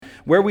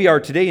where we are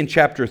today in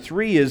chapter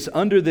 3 is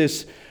under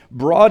this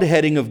broad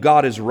heading of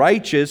God is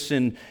righteous.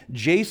 And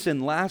Jason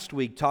last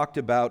week talked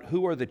about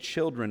who are the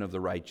children of the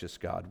righteous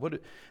God.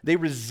 They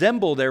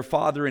resemble their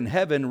Father in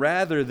heaven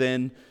rather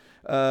than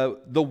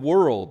the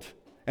world.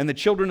 And the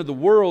children of the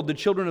world, the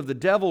children of the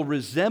devil,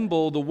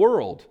 resemble the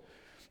world.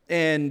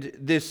 And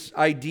this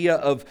idea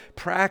of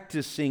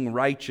practicing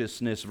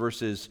righteousness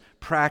versus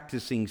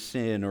practicing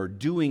sin, or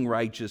doing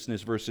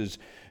righteousness versus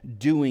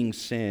doing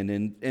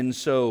sin. And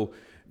so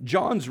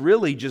John's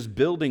really just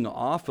building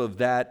off of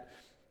that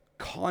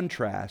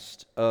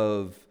contrast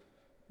of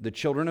the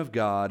children of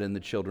God and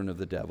the children of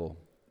the devil,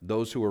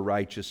 those who are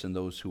righteous and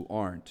those who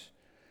aren't.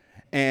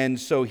 And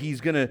so he's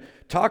going to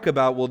talk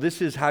about, well,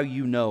 this is how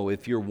you know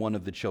if you're one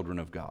of the children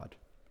of God.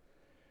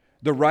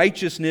 The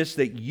righteousness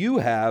that you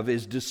have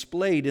is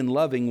displayed in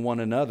loving one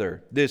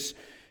another. This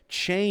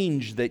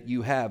change that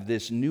you have,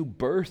 this new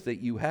birth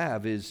that you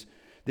have, is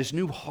this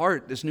new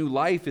heart, this new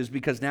life is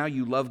because now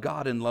you love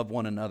God and love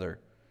one another.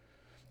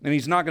 And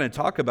he's not going to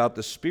talk about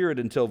the Spirit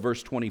until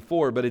verse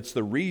 24, but it's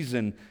the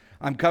reason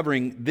I'm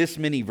covering this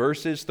many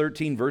verses,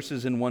 13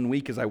 verses in 1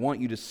 week, is I want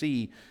you to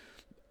see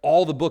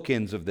all the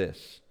bookends of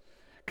this.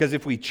 Because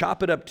if we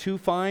chop it up too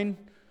fine,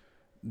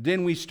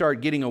 then we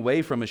start getting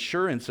away from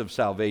assurance of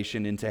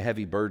salvation into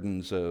heavy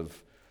burdens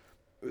of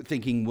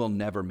thinking we'll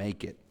never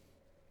make it.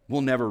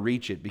 We'll never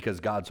reach it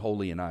because God's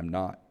holy and I'm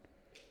not.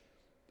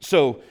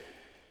 So,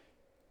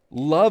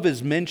 love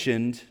is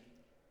mentioned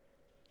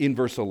in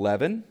verse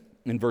 11,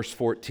 in verse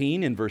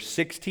 14, in verse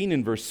 16,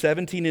 in verse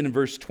 17, and in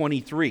verse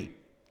 23.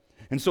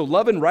 And so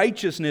love and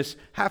righteousness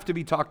have to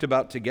be talked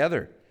about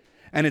together.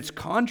 And it's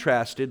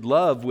contrasted,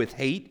 love with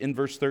hate in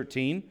verse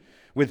 13,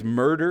 with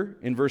murder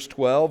in verse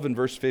 12 and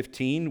verse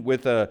 15,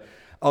 with a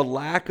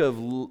lack of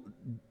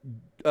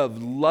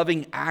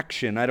loving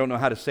action. I don't know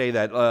how to say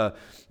that.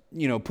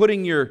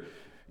 Putting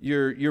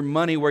your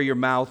money where your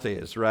mouth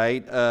is,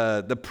 right?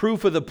 The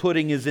proof of the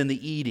pudding is in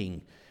the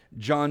eating.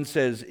 John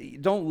says,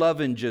 don't love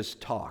in just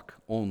talk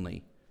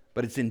only,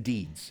 but it's in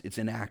deeds, it's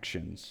in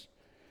actions.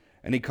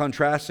 And he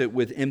contrasts it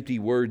with empty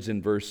words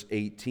in verse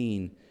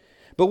 18.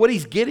 But what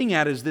he's getting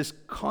at is this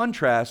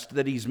contrast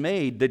that he's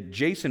made that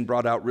Jason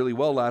brought out really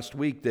well last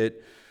week,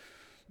 that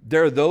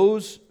there are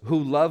those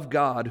who love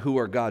God who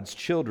are God's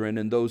children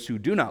and those who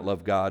do not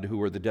love God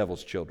who are the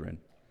devil's children.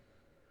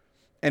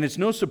 And it's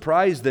no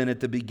surprise then at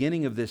the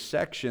beginning of this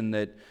section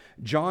that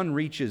John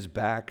reaches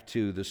back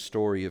to the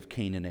story of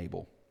Cain and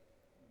Abel.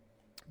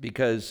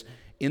 Because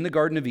in the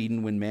Garden of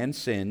Eden, when man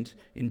sinned,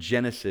 in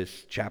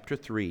Genesis chapter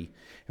 3,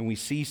 and we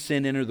see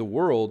sin enter the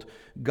world,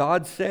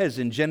 God says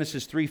in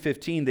Genesis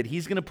 3:15 that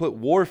he's going to put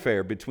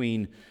warfare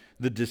between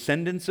the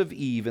descendants of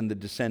Eve and the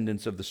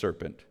descendants of the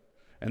serpent.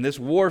 And this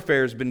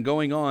warfare has been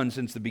going on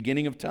since the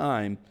beginning of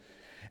time.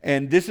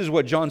 And this is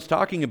what John's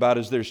talking about,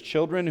 is there's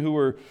children who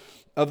are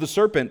of the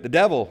serpent, the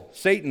devil,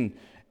 Satan,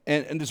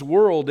 and this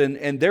world,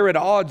 and they're at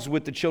odds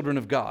with the children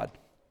of God.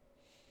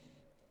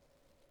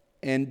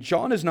 And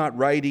John is not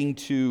writing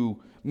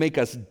to make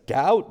us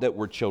doubt that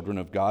we're children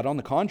of God. On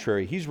the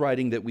contrary, he's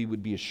writing that we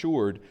would be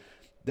assured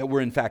that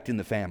we're in fact in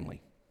the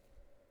family.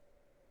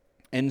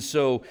 And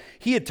so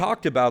he had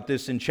talked about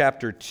this in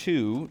chapter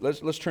 2.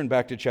 Let's turn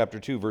back to chapter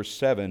 2, verse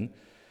 7.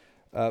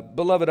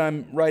 Beloved,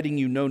 I'm writing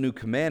you no new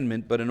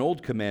commandment, but an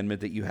old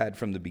commandment that you had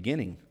from the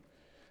beginning.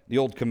 The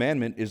old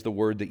commandment is the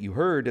word that you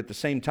heard. At the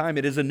same time,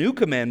 it is a new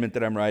commandment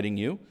that I'm writing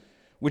you,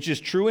 which is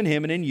true in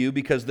him and in you,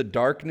 because the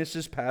darkness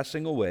is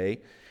passing away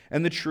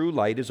and the true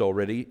light is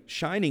already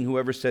shining.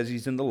 Whoever says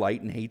he's in the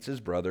light and hates his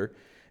brother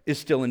is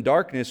still in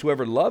darkness.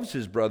 Whoever loves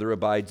his brother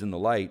abides in the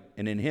light,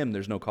 and in him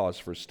there's no cause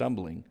for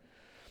stumbling.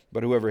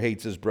 But whoever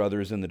hates his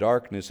brother is in the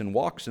darkness and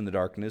walks in the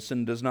darkness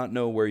and does not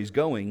know where he's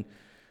going,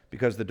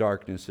 because the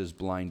darkness has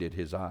blinded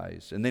his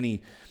eyes. And then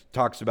he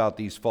talks about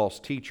these false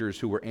teachers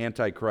who were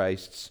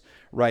antichrists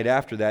right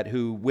after that,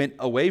 who went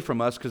away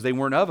from us because they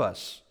weren't of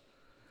us.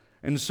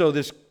 And so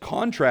this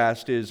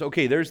contrast is,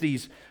 okay, there's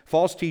these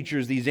false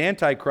teachers, these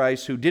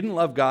antichrists who didn't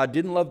love God,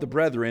 didn't love the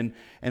brethren,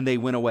 and they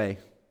went away.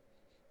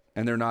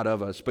 And they're not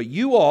of us. But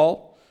you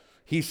all,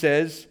 he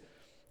says,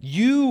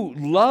 you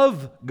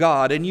love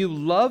God and you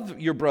love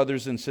your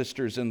brothers and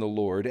sisters in the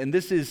Lord. And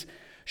this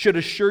should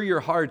assure your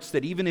hearts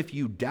that even if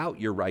you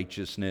doubt your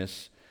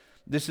righteousness,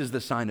 this is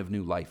the sign of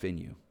new life in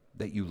you,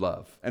 that you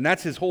love. And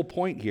that's his whole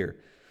point here.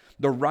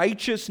 The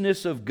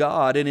righteousness of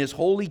God and his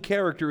holy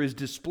character is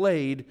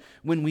displayed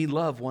when we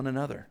love one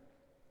another.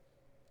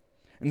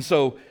 And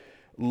so,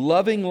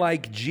 loving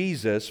like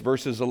Jesus,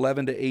 verses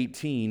 11 to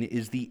 18,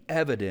 is the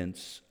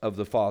evidence of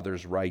the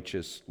Father's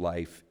righteous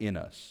life in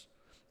us.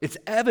 It's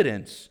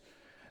evidence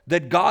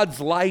that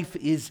God's life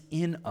is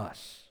in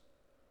us.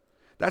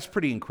 That's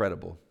pretty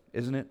incredible,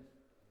 isn't it?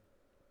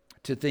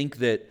 To think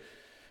that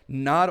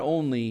not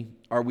only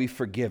are we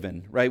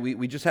forgiven, right?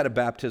 We just had a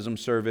baptism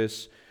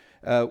service.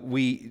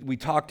 We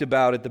talked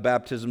about at the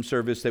baptism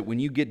service that when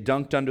you get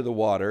dunked under the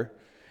water,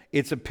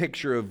 it's a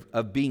picture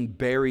of being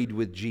buried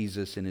with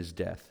Jesus in his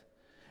death.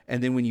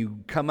 And then when you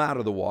come out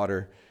of the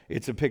water,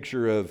 it's a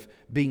picture of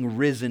being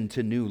risen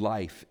to new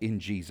life in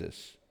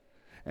Jesus.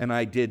 and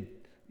I didn't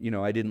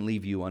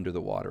leave you under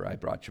the water. I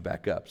brought you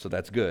back up. So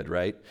that's good,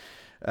 right?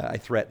 I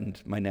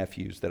threatened my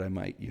nephews that I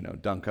might,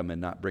 dunk them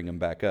and not bring them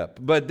back up.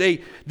 But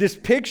this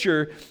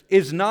picture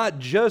is not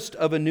just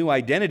of a new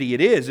identity.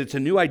 It's a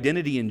new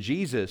identity in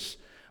Jesus.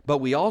 But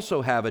we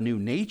also have a new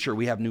nature.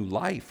 We have new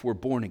life. We're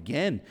born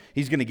again.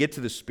 He's going to get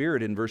to the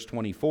Spirit in verse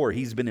 24.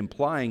 He's been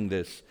implying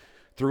this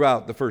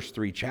throughout the first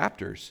 3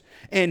 chapters.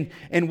 And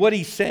what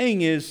he's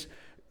saying is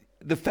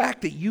the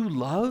fact that you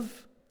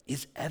love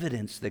is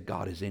evidence that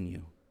God is in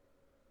you.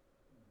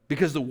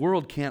 Because the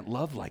world can't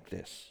love like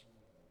this.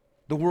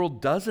 The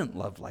world doesn't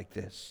love like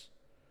this.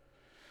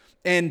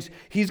 And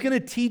he's going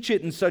to teach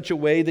it in such a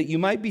way that you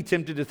might be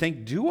tempted to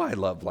think, do I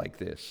love like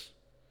this?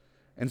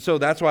 And so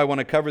that's why I want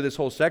to cover this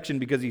whole section,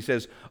 because he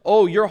says,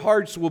 oh, your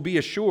hearts will be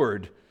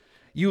assured.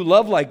 You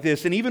love like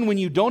this, and even when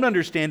you don't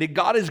understand it,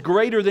 God is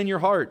greater than your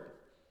heart.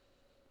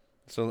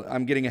 So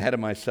I'm getting ahead of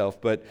myself,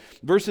 but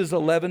verses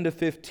 11 to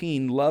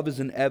 15, love is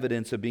an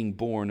evidence of being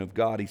born of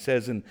God. He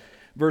says in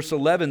verse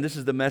 11, this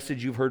is the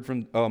message you've heard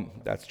from,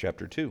 that's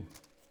chapter 2.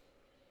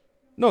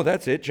 No,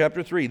 that's it,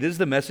 chapter 3. This is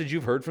the message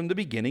you've heard from the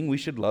beginning. We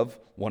should love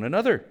one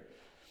another.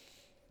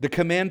 The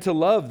command to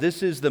love,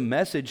 this is the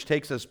message,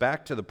 takes us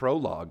back to the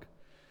prologue.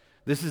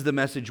 This is the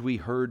message we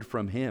heard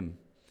from him,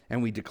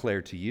 and we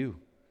declare to you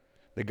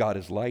that God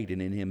is light,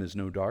 and in him is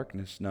no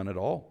darkness, none at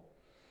all.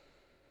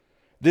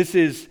 This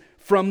is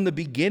from the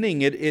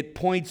beginning. It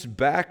points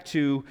back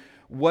to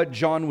what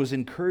John was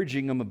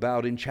encouraging them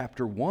about in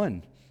chapter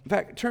 1. In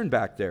fact, turn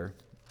back there.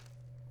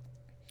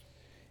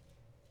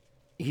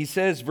 He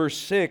says, verse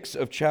 6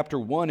 of chapter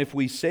 1, if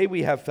we say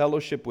we have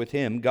fellowship with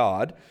him,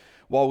 God,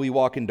 while we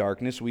walk in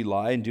darkness, we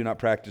lie and do not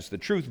practice the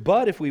truth.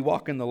 But if we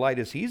walk in the light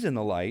as he's in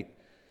the light,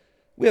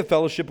 we have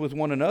fellowship with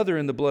one another,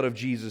 and the blood of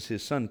Jesus,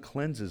 his son,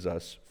 cleanses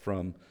us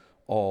from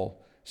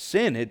all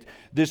sin.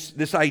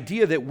 This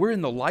idea that we're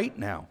in the light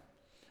now.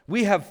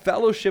 We have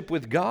fellowship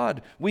with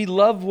God. We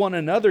love one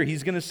another.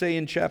 He's going to say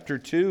in chapter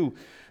 2,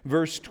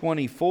 verse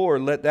 24,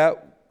 let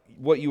that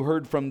what you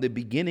heard from the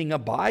beginning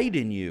abide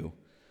in you.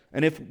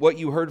 And if what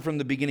you heard from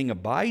the beginning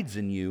abides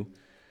in you,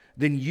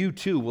 then you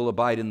too will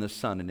abide in the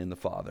Son and in the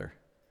Father.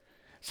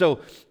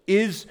 So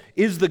is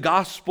the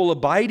gospel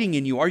abiding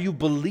in you? Are you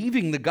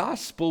believing the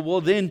gospel?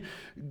 Well, then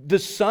the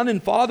Son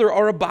and Father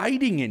are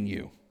abiding in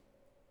you.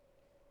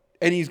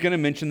 And he's going to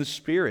mention the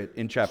Spirit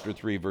in chapter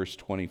 3, verse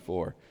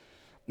 24.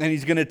 And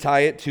he's going to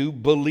tie it to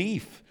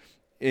belief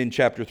in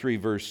chapter 3,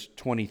 verse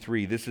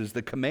 23. This is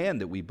the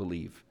command that we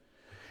believe.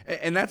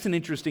 And that's an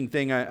interesting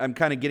thing. I'm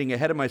kind of getting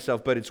ahead of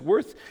myself, but it's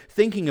worth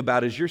thinking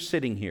about as you're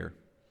sitting here.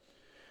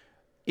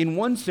 In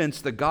one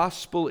sense, the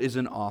gospel is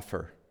an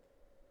offer.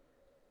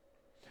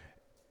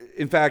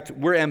 In fact,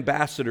 we're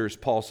ambassadors,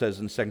 Paul says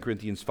in 2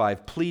 Corinthians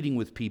 5, pleading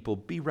with people,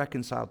 be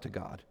reconciled to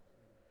God.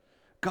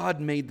 God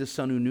made the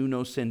Son who knew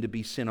no sin to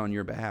be sin on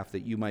your behalf,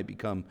 that you might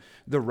become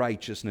the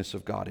righteousness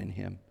of God in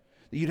him,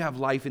 that you'd have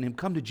life in him.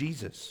 Come to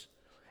Jesus.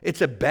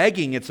 It's a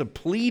begging, it's a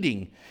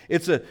pleading,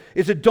 it's a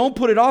don't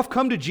put it off,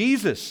 come to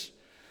Jesus.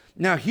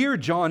 Now here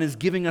John is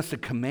giving us a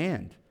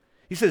command.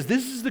 He says,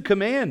 this is the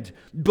command,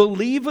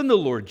 believe in the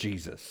Lord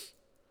Jesus.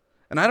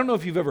 And I don't know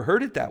if you've ever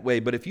heard it that way,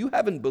 but if you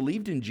haven't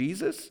believed in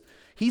Jesus,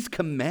 he's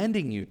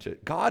commanding you to.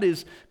 God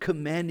is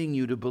commanding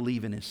you to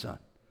believe in his Son.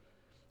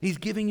 He's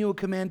giving you a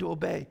command to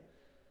obey.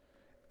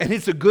 And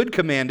it's a good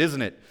command,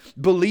 isn't it?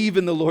 Believe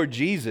in the Lord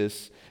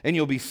Jesus and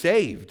you'll be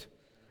saved.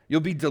 You'll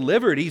be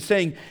delivered. He's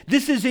saying,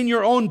 this is in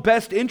your own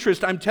best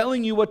interest. I'm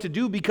telling you what to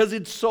do because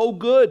it's so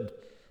good.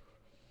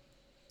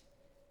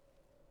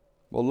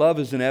 Well, love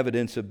is an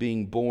evidence of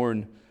being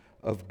born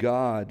of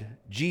God.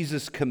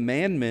 Jesus'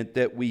 commandment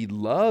that we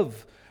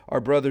love our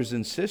brothers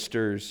and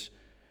sisters,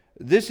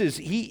 this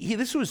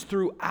was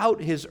throughout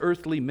his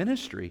earthly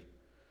ministry.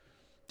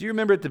 Do you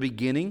remember at the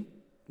beginning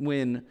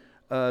when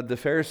the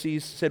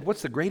Pharisees said,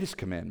 what's the greatest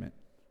commandment?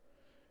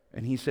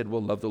 And he said,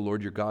 well, love the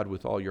Lord your God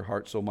with all your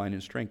heart, soul, mind,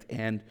 and strength.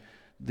 And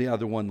the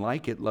other one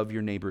like it, love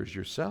your neighbor as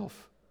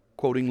yourself,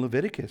 quoting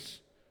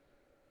Leviticus.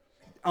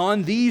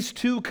 On these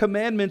 2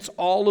 commandments,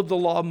 all of the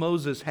law of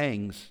Moses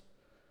hangs.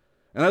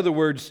 In other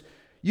words,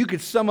 you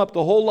could sum up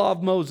the whole law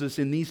of Moses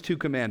in these 2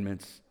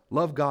 commandments.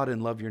 Love God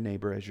and love your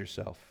neighbor as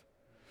yourself.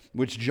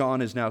 Which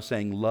John is now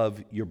saying,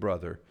 love your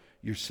brother,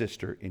 your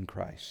sister in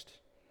Christ.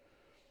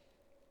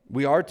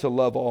 We are to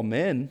love all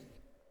men.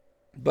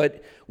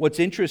 But what's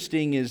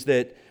interesting is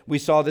that we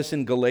saw this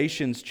in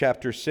Galatians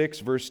chapter 6,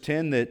 verse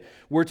 10, that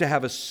we're to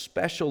have a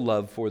special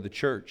love for the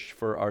church,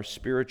 for our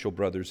spiritual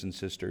brothers and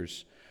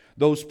sisters,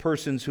 those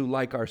persons who,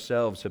 like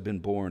ourselves, have been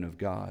born of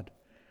God.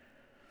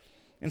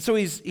 And so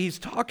he's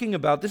talking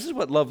about this is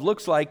what love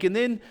looks like, and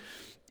then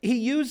he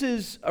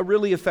uses a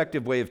really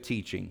effective way of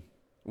teaching.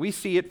 We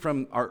see it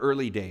from our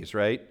early days,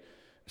 right?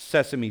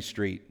 Sesame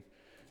Street.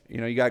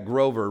 You got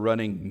Grover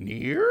running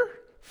near,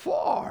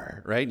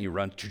 far, right? And you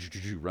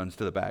runs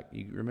to the back.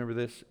 You remember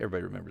this?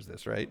 Everybody remembers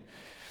this, right?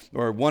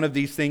 Or one of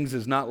these things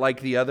is not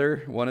like the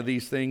other. One of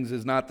these things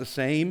is not the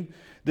same.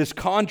 This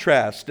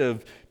contrast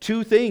of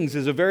 2 things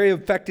is a very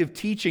effective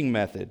teaching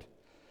method.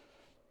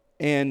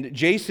 And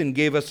Jason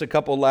gave us a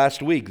couple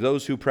last week,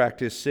 those who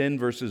practice sin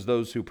versus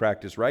those who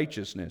practice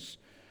righteousness,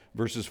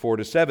 verses 4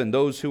 to 7.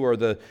 Those who are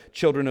the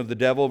children of the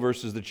devil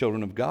versus the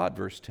children of God,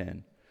 verse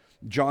 10.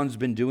 John's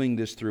been doing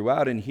this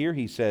throughout, and here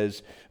he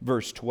says,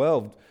 verse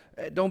 12,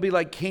 don't be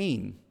like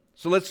Cain.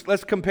 So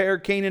let's compare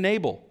Cain and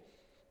Abel,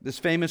 this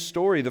famous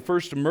story, the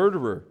first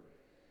murderer.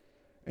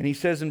 And he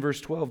says in verse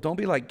 12, don't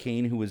be like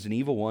Cain, who was an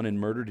evil one and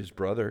murdered his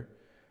brother.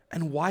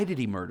 And why did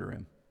he murder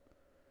him?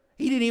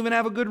 He didn't even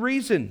have a good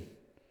reason.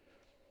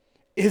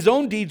 His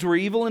own deeds were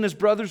evil and his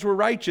brothers were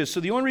righteous. So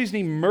the only reason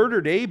he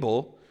murdered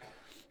Abel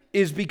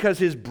is because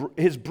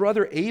his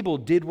brother Abel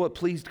did what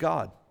pleased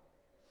God,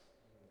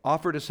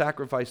 offered a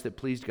sacrifice that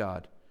pleased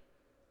God,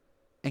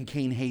 and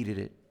Cain hated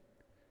it.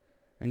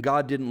 And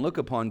God didn't look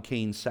upon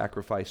Cain's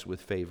sacrifice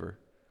with favor.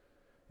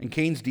 And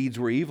Cain's deeds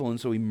were evil, and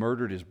so he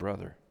murdered his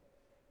brother.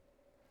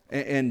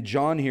 And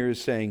John here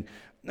is saying,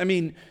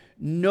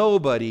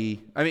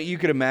 nobody, you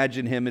could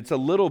imagine him, it's a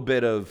little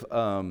bit of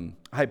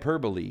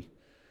hyperbole.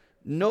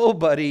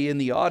 Nobody in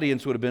the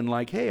audience would have been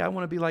like, hey, I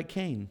want to be like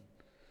Cain.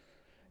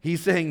 He's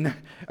saying,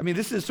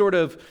 this is sort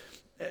of,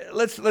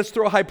 let's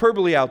throw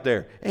hyperbole out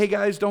there. Hey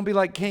guys, don't be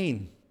like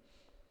Cain.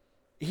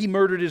 He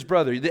murdered his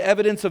brother. The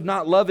evidence of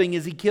not loving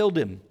is he killed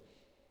him.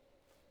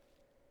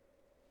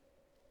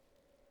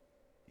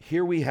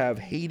 Here we have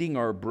hating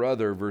our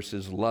brother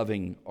versus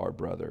loving our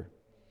brother.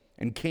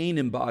 And Cain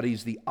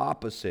embodies the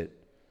opposite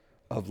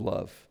of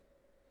love.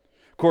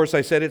 Of course,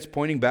 I said it's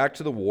pointing back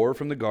to the war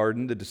from the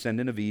garden, the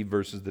descendant of Eve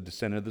versus the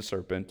descendant of the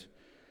serpent.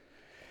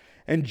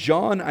 And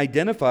John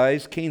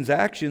identifies Cain's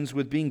actions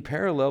with being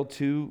parallel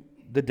to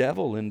the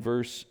devil in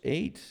verse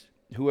 8.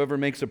 Whoever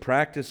makes a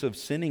practice of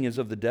sinning is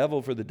of the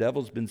devil, for the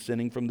devil's been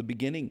sinning from the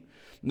beginning.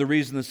 And the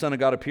reason the Son of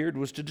God appeared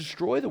was to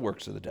destroy the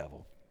works of the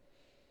devil.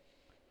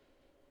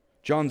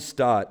 John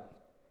Stott,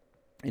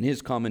 in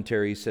his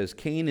commentary, says,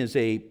 Cain is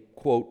a,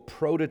 quote,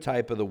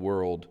 prototype of the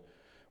world,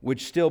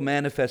 which still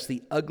manifests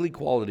the ugly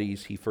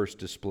qualities he first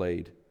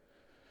displayed.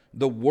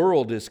 The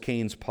world is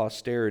Cain's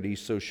posterity,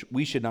 so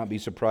we should not be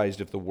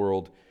surprised if the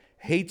world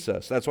hates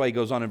us. That's why he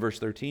goes on in verse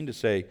 13 to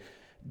say,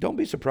 don't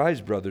be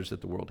surprised, brothers,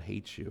 that the world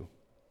hates you.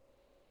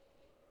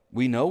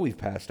 We know we've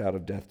passed out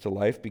of death to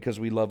life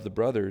because we love the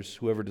brothers.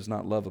 Whoever does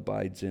not love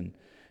abides in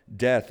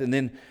death. And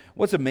then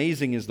what's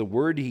amazing is the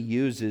word he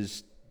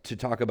uses to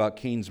talk about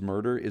Cain's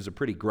murder is a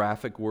pretty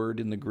graphic word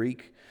in the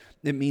Greek.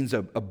 It means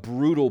a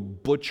brutal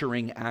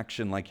butchering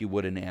action like you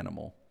would an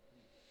animal.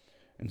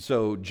 And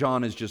so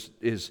John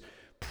is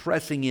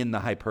pressing in the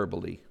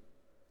hyperbole,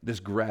 this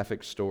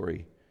graphic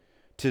story,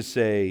 to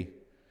say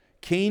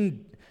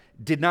Cain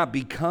did not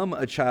become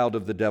a child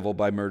of the devil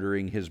by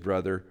murdering his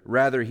brother.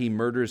 Rather, he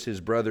murders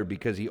his brother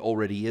because he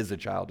already is a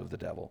child of the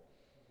devil.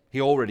 He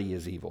already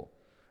is evil.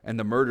 And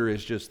the murder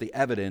is just the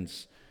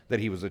evidence that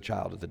he was a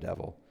child of the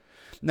devil.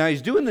 Now,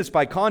 he's doing this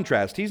by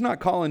contrast. He's not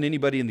calling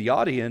anybody in the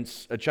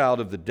audience a child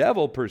of the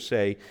devil per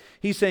se.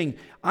 He's saying,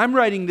 I'm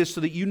writing this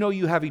so that you know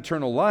you have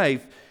eternal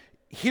life.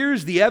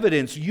 Here's the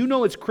evidence. You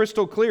know it's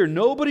crystal clear.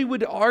 Nobody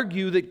would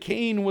argue that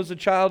Cain was a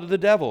child of the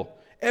devil.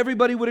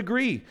 Everybody would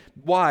agree.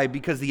 Why?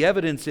 Because the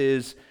evidence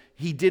is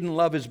he didn't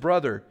love his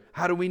brother.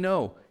 How do we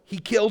know? He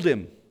killed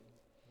him.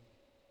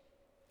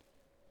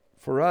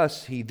 For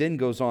us, he then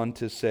goes on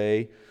to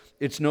say,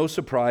 it's no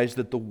surprise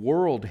that the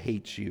world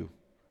hates you.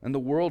 And the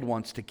world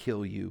wants to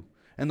kill you.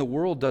 And the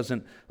world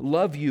doesn't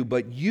love you,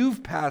 but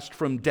you've passed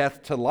from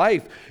death to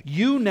life.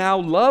 You now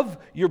love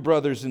your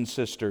brothers and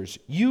sisters.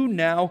 You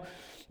now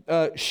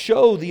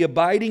show the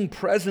abiding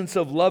presence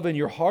of love in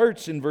your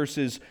hearts in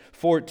verses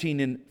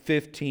 14 and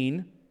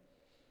 15.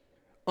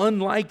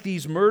 Unlike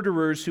these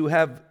murderers who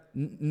have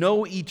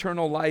no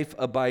eternal life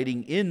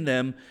abiding in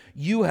them,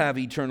 you have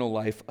eternal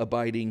life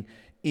abiding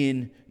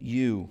in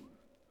you.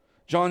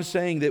 John's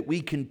saying that we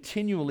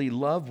continually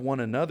love one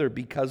another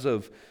because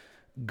of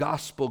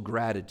gospel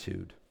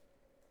gratitude.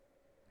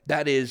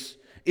 That is,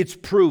 it's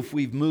proof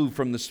we've moved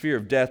from the sphere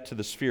of death to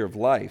the sphere of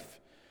life.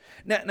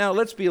 Now,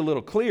 let's be a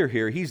little clear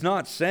here. He's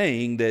not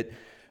saying that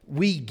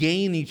we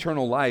gain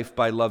eternal life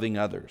by loving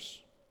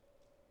others.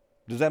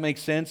 Does that make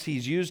sense?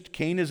 He's used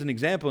Cain as an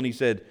example, and he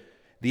said,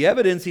 the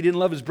evidence he didn't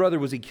love his brother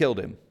was he killed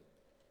him.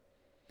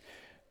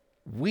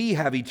 We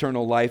have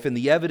eternal life, and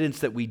the evidence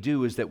that we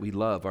do is that we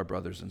love our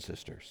brothers and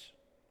sisters.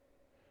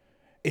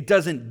 It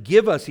doesn't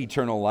give us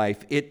eternal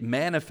life. It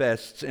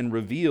manifests and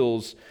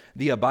reveals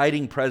the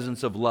abiding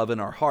presence of love in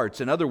our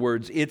hearts. In other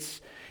words, it's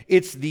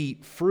the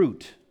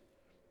fruit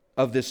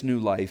of this new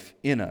life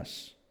in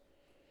us.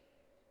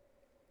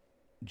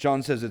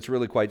 John says it's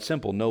really quite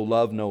simple. No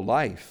love, no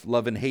life.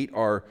 Love and hate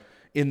are,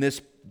 in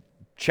this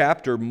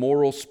chapter,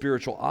 moral,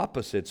 spiritual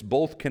opposites.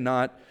 Both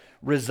cannot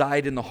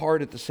reside in the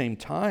heart at the same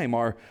time.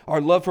 Our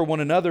love for one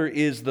another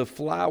is the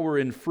flower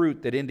and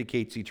fruit that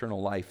indicates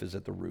eternal life is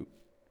at the root.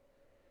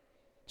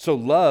 So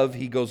love,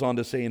 he goes on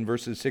to say in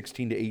verses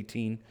 16 to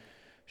 18,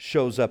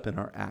 shows up in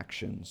our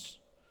actions.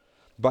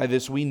 By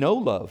this we know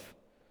love,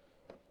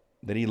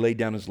 that he laid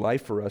down his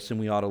life for us, and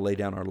we ought to lay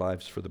down our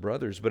lives for the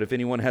brothers. But if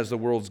anyone has the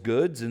world's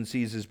goods and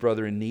sees his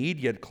brother in need,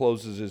 yet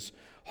closes his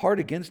heart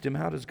against him,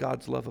 how does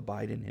God's love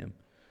abide in him?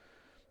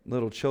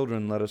 Little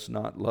children, let us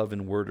not love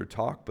in word or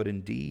talk, but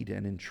in deed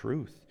and in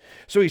truth.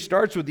 So he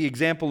starts with the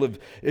example of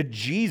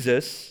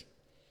Jesus,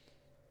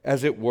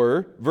 as it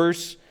were.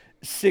 Verse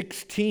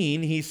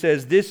 16, he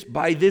says,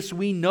 by this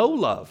we know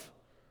love.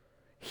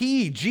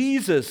 He,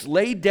 Jesus,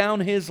 laid down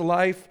his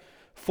life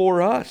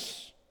for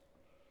us.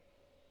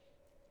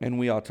 And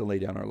we ought to lay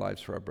down our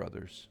lives for our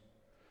brothers.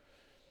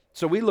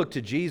 So we look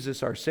to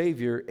Jesus, our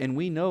Savior, and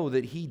we know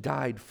that he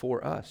died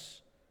for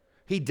us.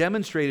 He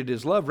demonstrated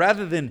his love.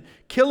 Rather than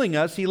killing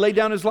us, he laid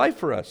down his life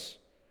for us.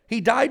 He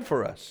died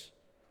for us.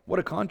 What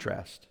a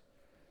contrast.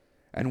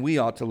 And we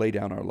ought to lay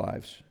down our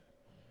lives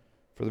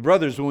for the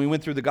brothers. When we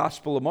went through the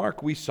Gospel of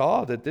Mark, we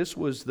saw that this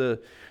was the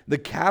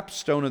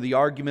capstone of the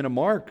argument of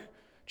Mark.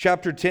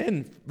 Chapter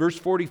 10, verse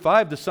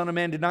 45, the Son of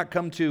Man did not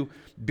come to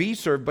be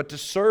served, but to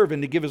serve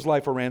and to give his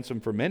life a ransom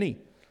for many.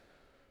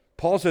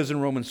 Paul says in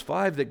Romans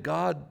 5 that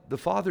God, the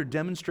Father,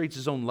 demonstrates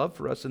his own love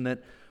for us, and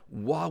that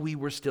while we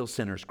were still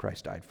sinners,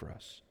 Christ died for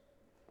us.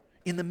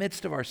 In the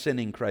midst of our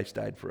sinning, Christ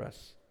died for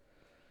us.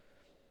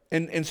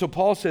 And so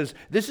Paul says,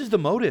 this is the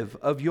motive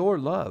of your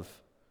love,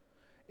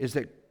 is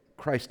that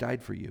Christ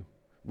died for you.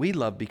 We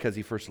love because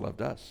he first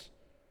loved us.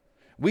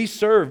 We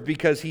serve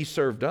because he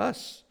served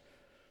us.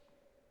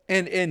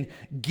 And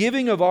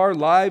giving of our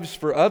lives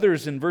for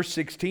others in verse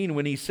 16,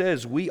 when he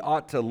says we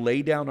ought to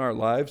lay down our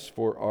lives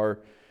for our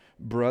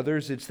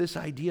brothers, it's this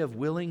idea of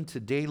willing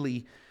to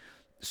daily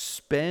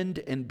spend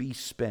and be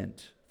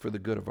spent for the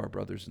good of our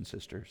brothers and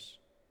sisters.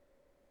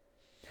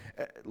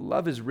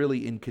 Love is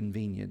really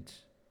inconvenient,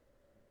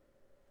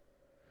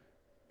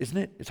 isn't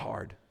it? It's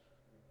hard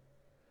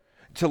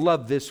to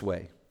love this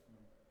way.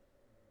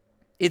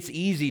 It's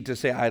easy to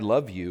say, I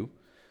love you,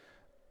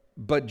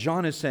 but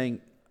John is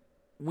saying,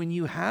 when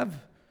you have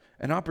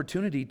an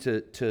opportunity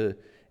to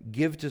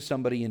give to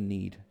somebody in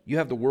need, you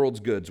have the world's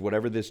goods,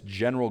 whatever this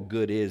general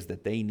good is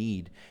that they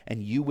need,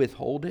 and you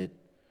withhold it,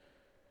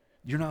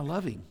 you're not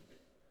loving.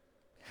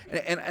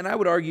 And I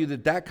would argue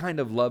that kind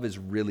of love is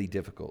really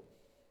difficult.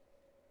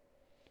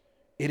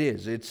 It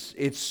is.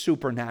 It's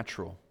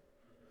supernatural.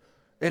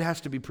 It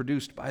has to be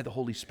produced by the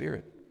Holy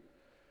Spirit.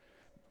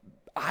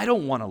 I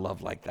don't want to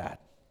love like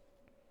that.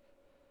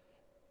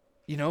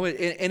 You know,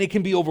 and it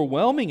can be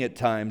overwhelming at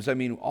times. I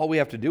mean, all we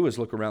have to do is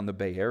look around the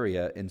Bay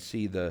Area and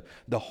see the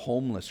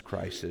homeless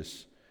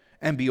crisis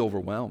and be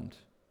overwhelmed.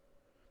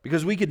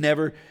 Because we could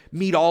never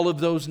meet all of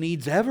those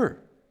needs ever.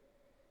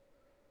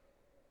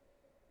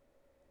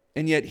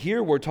 And yet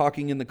here we're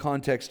talking in the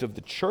context of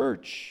the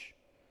church.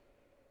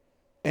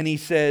 And he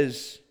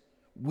says,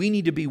 we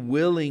need to be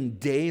willing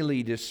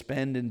daily to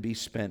spend and be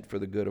spent for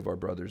the good of our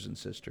brothers and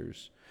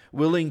sisters.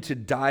 Willing to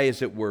die,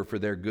 as it were, for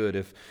their good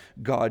if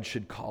God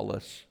should call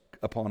us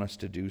upon us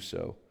to do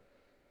so.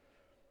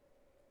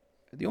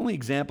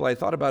 I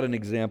thought about an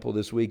example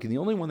this week, and the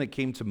only one that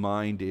came to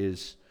mind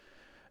is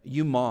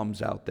you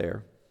moms out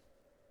there.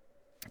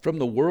 From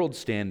the world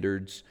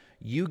standards,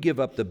 you give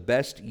up the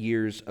best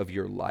years of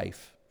your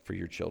life for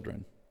your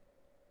children,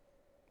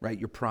 right?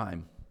 Your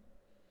prime.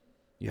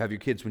 You have your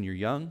kids when you're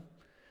young,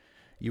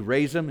 you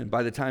raise them, and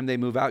by the time they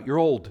move out, you're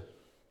old.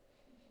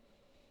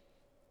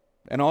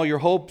 And all your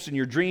hopes and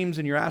your dreams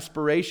and your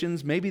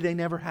aspirations, maybe they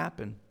never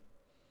happen.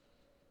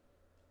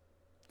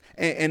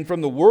 And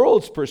from the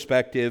world's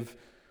perspective,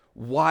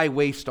 why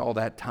waste all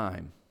that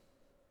time?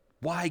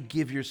 Why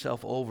give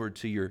yourself over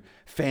to your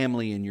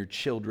family and your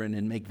children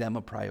and make them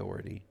a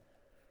priority?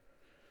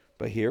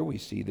 But here we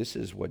see this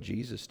is what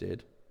Jesus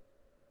did.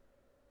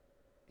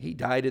 He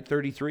died at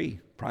 33,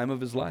 prime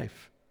of his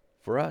life,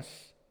 for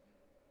us.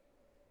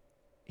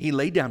 He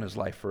laid down his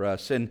life for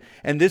us. And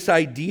this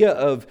idea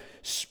of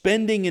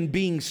spending and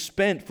being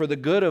spent for the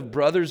good of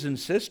brothers and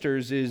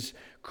sisters is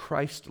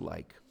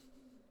Christ-like.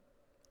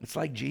 It's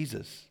like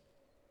Jesus.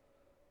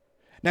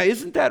 Now,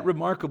 isn't that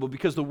remarkable?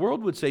 Because the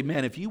world would say,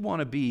 man, if you want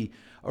to be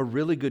a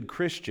really good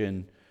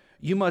Christian,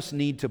 you must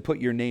need to put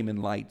your name in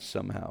lights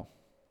somehow.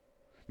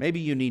 Maybe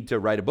you need to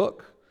write a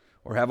book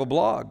or have a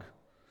blog.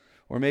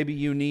 Or maybe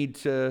you need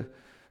to,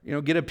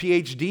 get a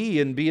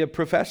PhD and be a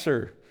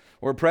professor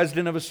or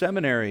president of a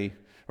seminary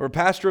or a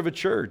pastor of a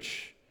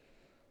church.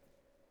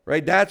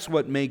 Right? That's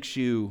what makes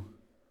you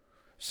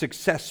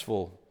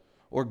successful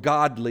or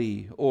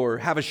godly, or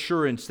have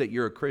assurance that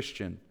you're a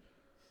Christian.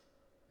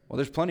 Well,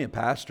 there's plenty of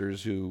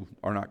pastors who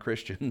are not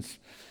Christians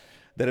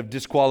that have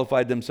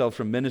disqualified themselves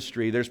from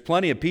ministry. There's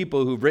plenty of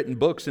people who've written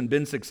books and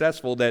been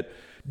successful that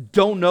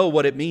don't know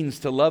what it means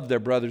to love their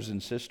brothers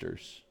and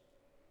sisters.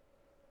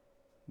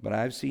 But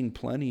I've seen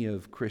plenty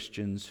of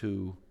Christians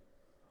who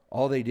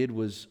all they did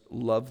was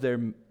love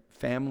their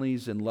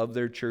families and love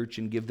their church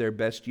and give their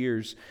best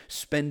years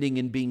spending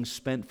and being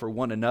spent for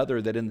one another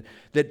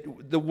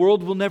that the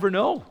world will never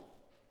know.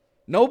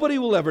 Nobody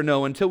will ever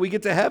know until we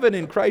get to heaven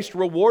and Christ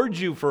rewards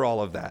you for all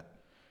of that.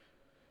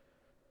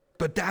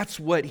 But that's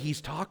what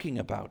he's talking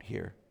about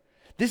here.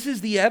 This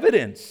is the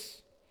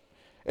evidence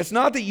It's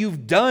not that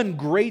you've done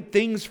great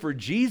things for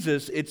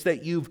Jesus, it's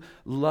that you've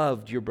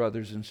loved your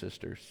brothers and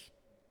sisters.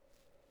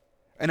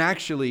 And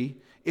actually,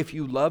 if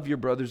you love your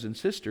brothers and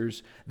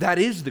sisters, that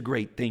is the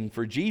great thing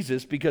for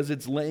Jesus, because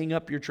it's laying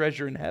up your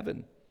treasure in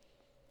heaven.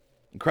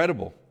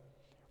 Incredible.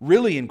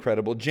 Really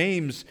incredible.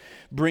 James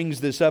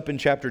brings this up in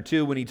chapter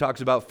 2 when he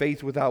talks about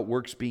faith without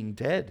works being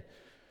dead.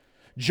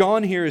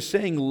 John here is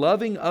saying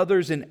loving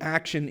others in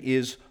action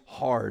is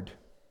hard.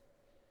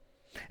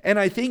 And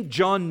I think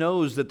John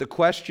knows that the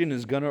question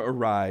is going to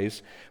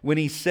arise when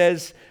he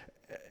says,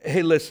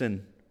 hey,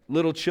 listen,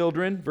 little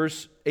children,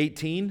 verse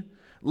 18,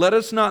 let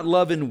us not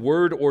love in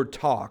word or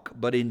talk,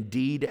 but in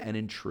deed and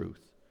in truth.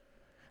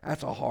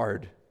 That's a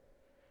hard.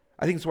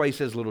 I think that's why he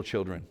says little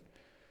children.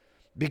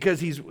 Because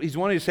he's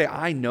wanting to say,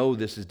 I know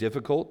this is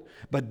difficult,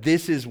 but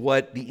this is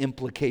what the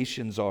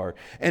implications are.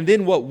 And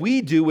then what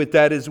we do with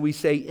that is we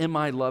say, am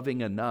I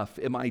loving enough?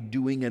 Am I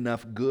doing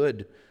enough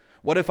good?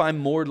 What if I'm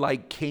more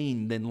like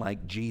Cain than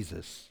like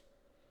Jesus?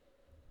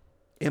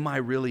 Am I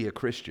really a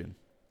Christian?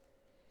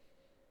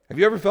 Have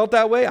you ever felt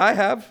that way? I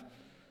have.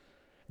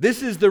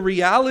 This is the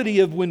reality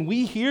of when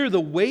we hear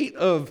the weight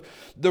of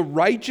the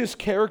righteous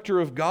character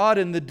of God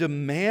and the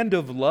demand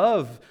of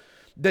love,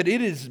 that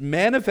it is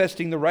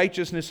manifesting the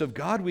righteousness of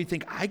God, we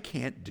think, I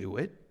can't do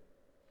it.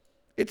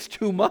 It's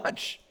too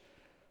much.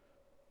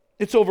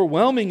 It's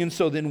overwhelming. And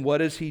so then what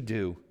does he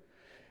do?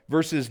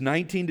 Verses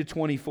 19 to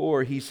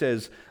 24, he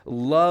says,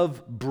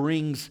 love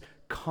brings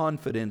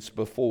confidence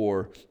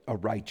before a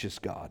righteous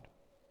God.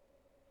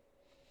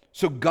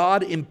 So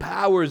God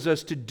empowers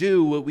us to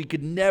do what we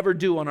could never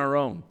do on our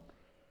own,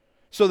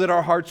 so that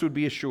our hearts would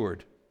be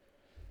assured.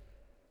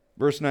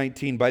 Verse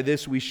 19, by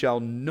this we shall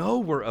know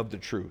we're of the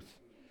truth,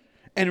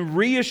 and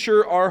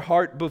reassure our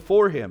heart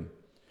before him.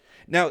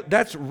 Now,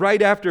 that's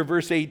right after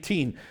verse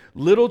 18.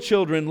 Little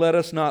children, let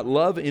us not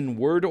love in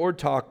word or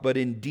talk, but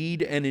in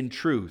deed and in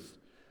truth.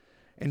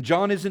 And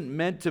John isn't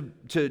meant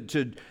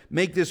to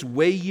make this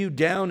weigh you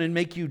down and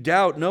make you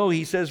doubt. No,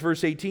 he says,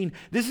 verse 18,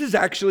 this is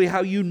actually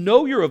how you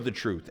know you're of the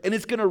truth. And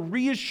it's going to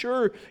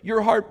reassure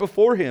your heart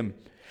before him.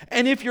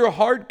 And if your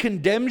heart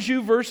condemns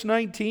you, verse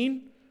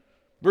 19,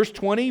 verse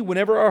 20,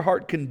 whenever our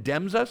heart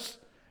condemns us,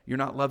 you're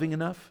not loving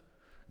enough,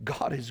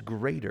 God is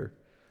greater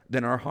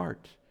than our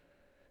heart.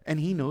 And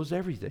he knows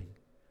everything.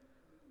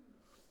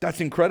 That's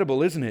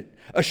incredible, isn't it?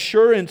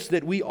 Assurance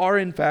that we are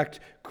in fact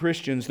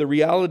Christians, the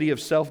reality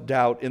of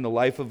self-doubt in the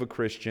life of a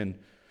Christian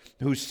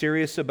who's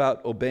serious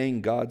about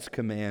obeying God's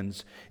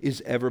commands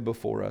is ever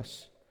before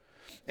us.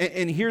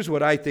 And here's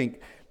what I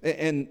think,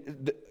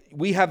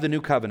 we have the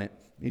new covenant.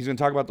 He's going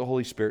to talk about the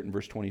Holy Spirit in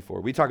verse 24.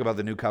 We talk about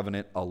the new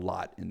covenant a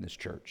lot in this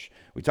church.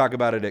 We talk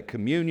about it at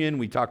communion.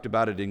 We talked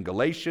about it in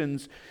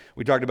Galatians.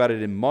 We talked about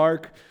it in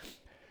Mark.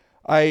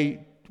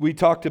 We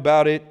talked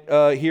about it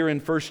here in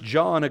 1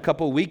 John a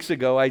couple weeks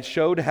ago. I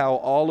showed how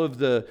all of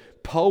the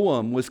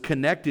poem was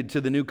connected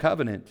to the new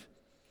covenant.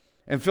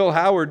 And Phil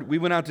Howard, we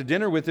went out to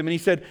dinner with him, and he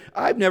said,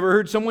 I've never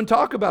heard someone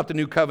talk about the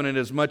new covenant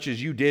as much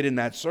as you did in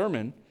that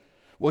sermon.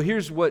 Well,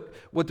 here's what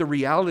the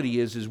reality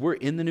is we're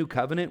in the new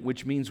covenant,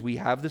 which means we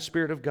have the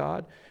Spirit of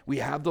God. We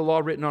have the law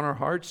written on our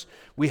hearts.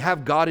 We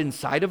have God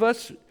inside of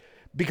us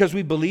because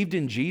we believed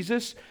in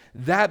Jesus.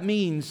 That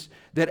means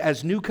that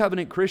as new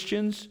covenant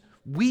Christians,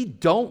 we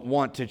don't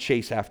want to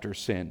chase after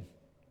sin.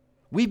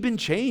 We've been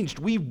changed.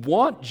 We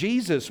want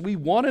Jesus. We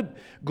want to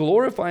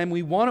glorify him.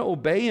 We want to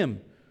obey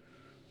him.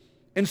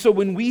 And so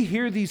when we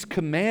hear these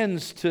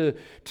commands to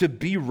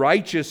be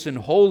righteous and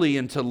holy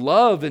and to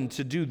love and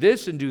to do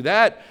this and do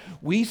that,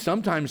 we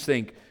sometimes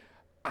think,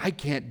 I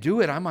can't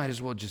do it. I might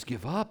as well just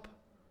give up.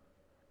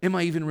 Am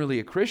I even really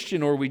a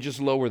Christian? Or we just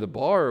lower the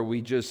bar, or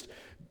we just,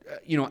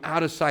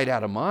 out of sight,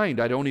 out of mind.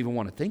 I don't even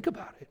want to think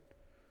about it.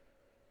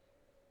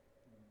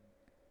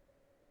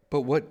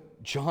 But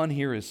what John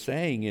here is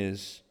saying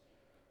is,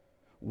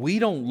 we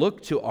don't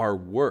look to our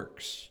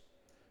works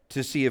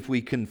to see if we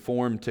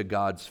conform to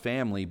God's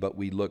family, but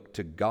we look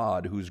to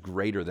God who's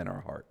greater than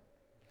our heart.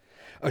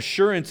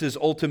 Assurance is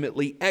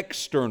ultimately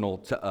external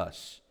to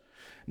us.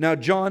 Now,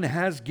 John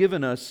has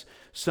given us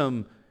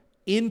some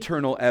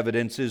internal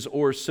evidences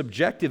or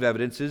subjective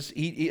evidences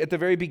at the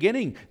very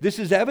beginning. This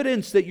is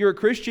evidence that you're a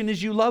Christian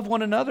as you love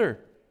one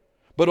another.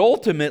 But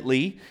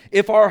ultimately,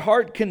 if our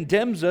heart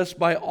condemns us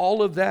by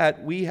all of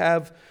that, we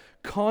have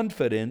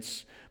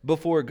confidence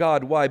before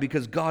God. Why?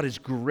 Because God is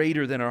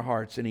greater than our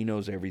hearts and he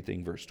knows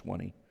everything, verse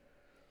 20.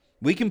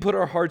 We can put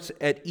our hearts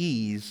at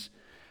ease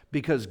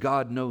because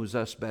God knows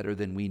us better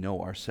than we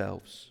know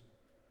ourselves.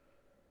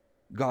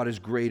 God is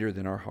greater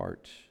than our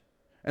heart.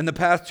 And the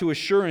path to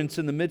assurance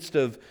in the midst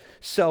of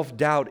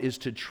self-doubt is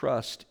to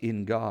trust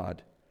in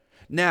God.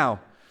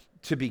 Now,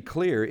 to be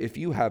clear, if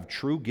you have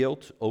true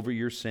guilt over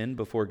your sin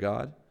before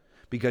God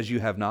because you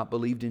have not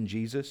believed in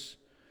Jesus,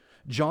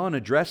 John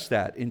addressed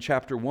that in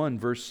chapter 1,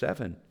 verse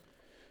 7. In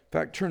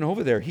fact, turn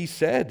over there. He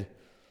said,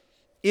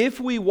 if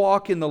we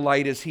walk in the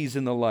light as he's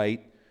in the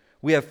light,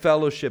 we have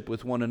fellowship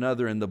with one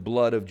another, and the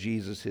blood of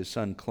Jesus, his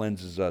son,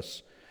 cleanses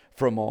us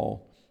from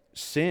all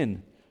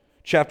sin.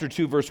 Chapter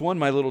 2, verse 1,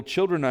 my little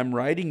children, I'm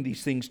writing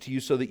these things to you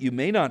so that you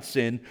may not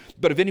sin.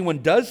 But if anyone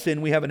does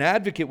sin, we have an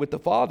advocate with the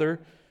Father,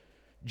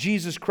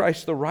 Jesus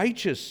Christ the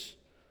righteous.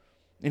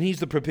 And he's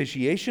the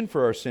propitiation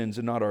for our sins,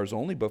 and not ours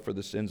only, but for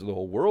the sins of the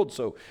whole world.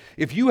 So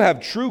if you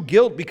have true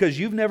guilt because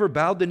you've never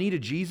bowed the knee to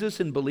Jesus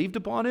and believed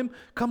upon him,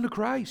 come to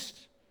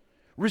Christ.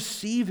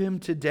 Receive him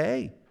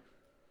today.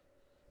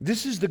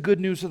 This is the good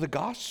news of the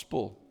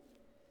gospel.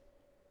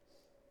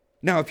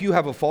 Now, if you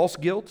have a false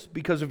guilt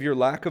because of your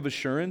lack of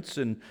assurance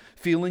and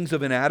feelings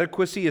of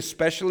inadequacy,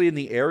 especially in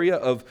the area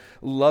of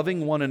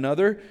loving one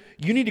another,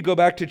 you need to go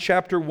back to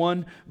chapter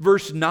 1,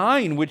 verse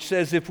 9, which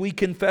says, if we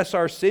confess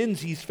our sins,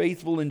 he's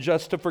faithful and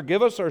just to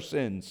forgive us our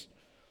sins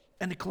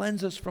and to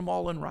cleanse us from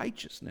all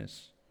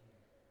unrighteousness.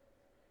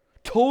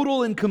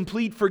 Total and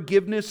complete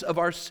forgiveness of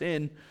our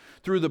sin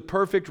through the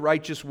perfect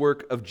righteous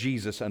work of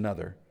Jesus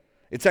another.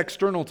 It's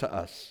external to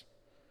us.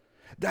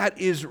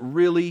 That is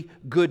really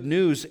good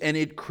news, and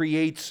it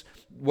creates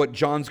what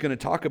John's going to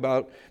talk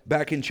about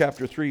back in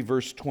chapter 3,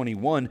 verse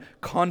 21,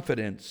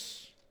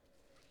 confidence.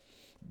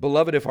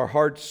 Beloved, if our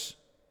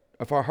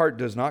heart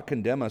does not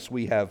condemn us,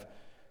 we have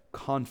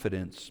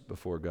confidence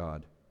before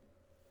God.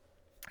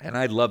 And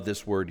I love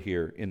this word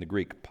here in the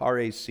Greek,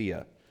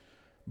 parousia,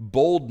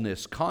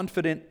 boldness,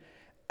 confident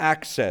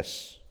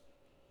access.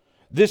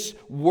 This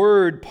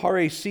word,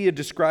 parousia,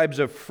 describes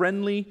a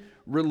friendly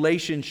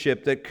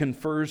relationship that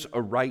confers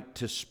a right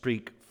to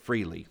speak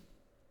freely.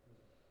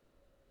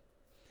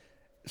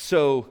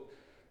 So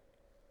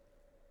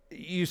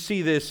you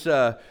see this,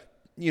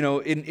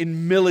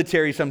 in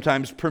military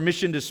sometimes,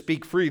 permission to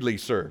speak freely,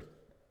 sir.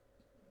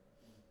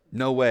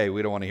 No way,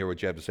 we don't want to hear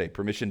what you have to say.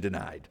 Permission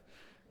denied,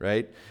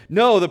 right?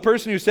 No, the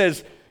person who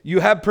says, you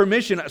have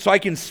permission, so I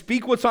can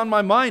speak what's on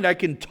my mind, I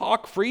can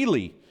talk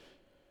freely.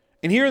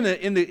 And here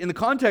in the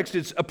context,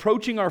 it's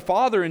approaching our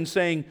Father and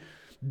saying,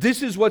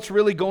 this is what's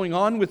really going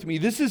on with me.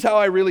 This is how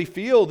I really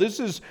feel. This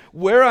is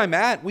where I'm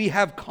at. We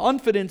have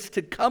confidence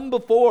to come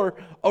before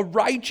a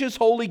righteous,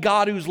 holy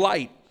God who's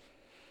light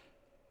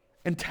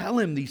and tell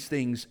him these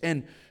things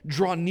and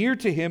draw near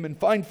to him and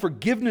find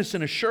forgiveness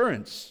and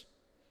assurance.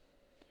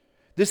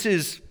 This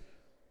is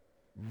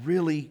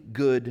really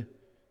good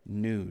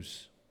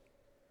news.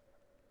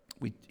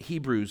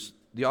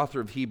 The author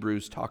of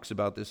Hebrews talks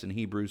about this in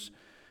Hebrews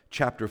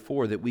chapter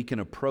 4, that we can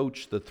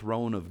approach the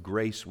throne of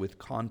grace with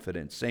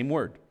confidence, same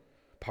word,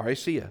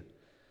 parousia,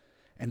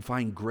 and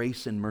find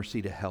grace and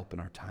mercy to help in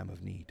our time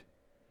of need.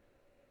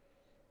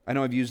 I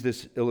know I've used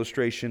this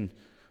illustration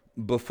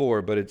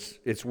before, but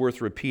it's worth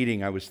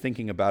repeating. I was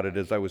thinking about it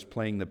as I was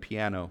playing the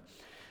piano,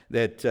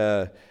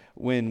 that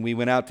when we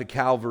went out to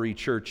Calvary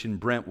Church in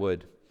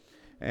Brentwood,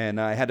 and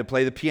I had to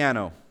play the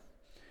piano,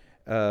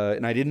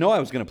 and I didn't know I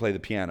was going to play the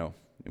piano,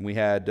 and we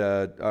had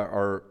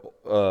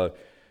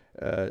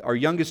our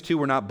youngest two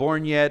were not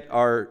born yet.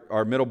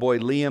 Our middle boy,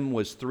 Liam,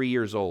 was 3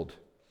 years old.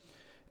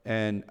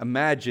 And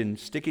imagine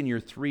sticking your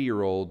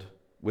 3-year-old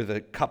with a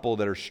couple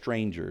that are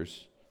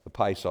strangers, the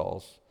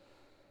Pysals.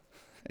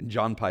 And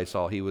John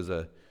Pysal, he was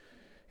a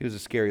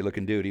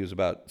scary-looking dude. He was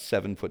about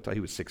 7 foot tall. He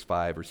was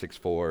 6'5" or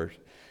 6'4",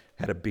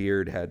 had a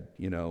beard, had,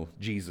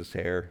 Jesus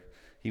hair.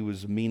 He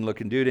was a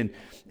mean-looking dude.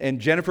 And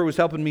Jennifer was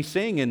helping me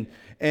sing,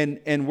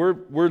 and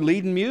we're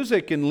leading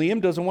music, and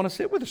Liam doesn't want to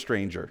sit with a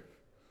stranger.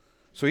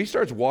 So he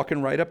starts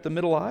walking right up the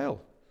middle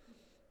aisle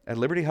at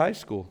Liberty High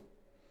School.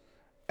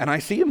 And I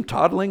see him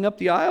toddling up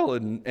the aisle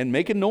and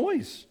making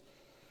noise.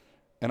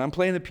 And I'm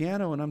playing the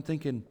piano and I'm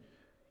thinking,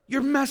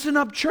 you're messing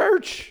up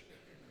church.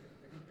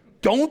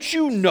 Don't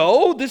you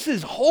know this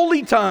is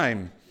holy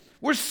time?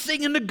 We're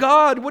singing to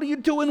God. What are you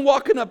doing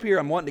walking up here?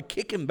 I'm wanting to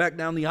kick him back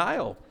down the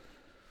aisle.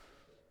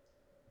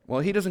 Well,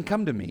 he doesn't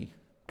come to me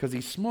because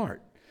he's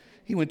smart.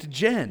 He went to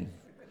Jen.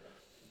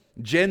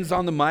 Jen's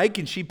on the mic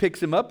and she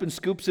picks him up and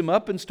scoops him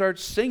up and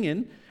starts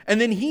singing. And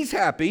then he's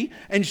happy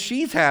and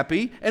she's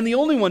happy, and the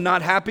only one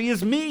not happy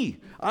is me.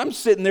 I'm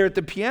sitting there at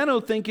the piano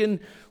thinking,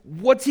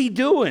 what's he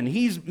doing?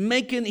 He's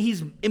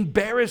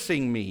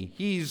embarrassing me.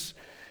 He's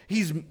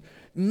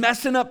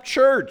messing up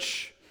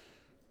church.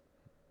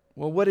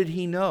 Well, what did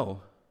he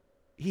know?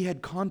 He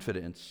had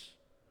confidence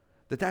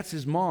that that's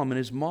his mom, and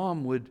his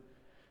mom would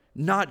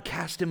not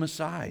cast him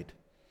aside.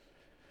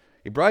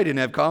 He probably didn't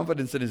have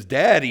confidence in his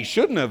dad. He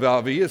shouldn't have,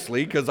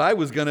 obviously, because I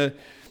was going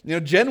to,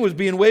 Jen was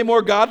being way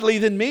more godly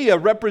than me, a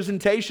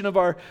representation of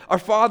our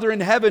Father in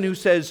heaven who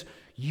says,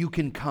 you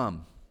can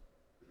come.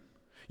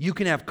 You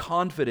can have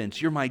confidence.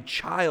 You're my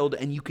child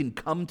and you can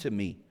come to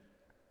me.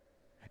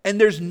 And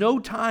there's no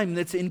time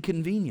that's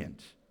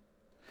inconvenient.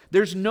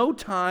 There's no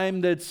time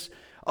that's,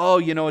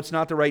 it's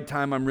not the right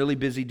time. I'm really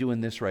busy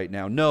doing this right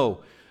now.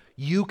 No,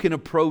 you can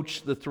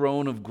approach the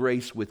throne of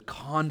grace with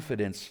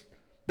confidence.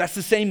 That's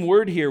the same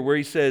word here where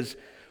he says,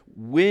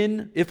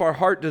 if our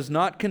heart does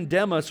not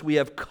condemn us, we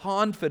have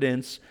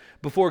confidence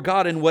before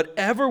God. And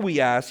whatever we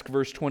ask,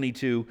 verse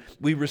 22,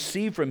 we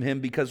receive from him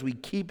because we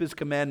keep his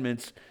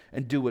commandments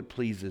and do what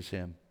pleases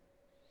him.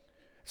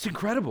 It's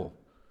incredible.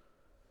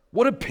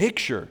 What a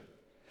picture.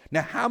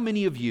 Now, how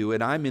many of you,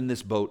 and I'm in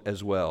this boat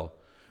as well,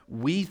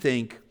 we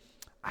think,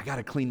 I got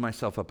to clean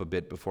myself up a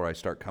bit before I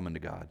start coming to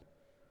God.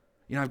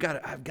 I've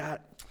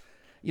got,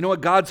 you know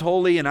what, God's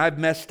holy and I've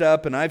messed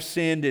up and I've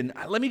sinned, and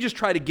let me just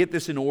try to get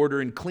this in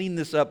order and clean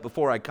this up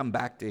before I come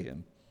back to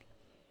Him.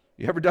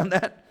 You ever done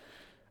that?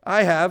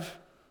 I have.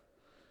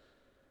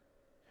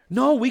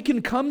 No, we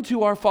can come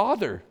to our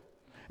Father.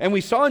 And we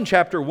saw in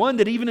chapter 1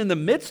 that even in the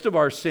midst of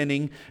our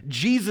sinning,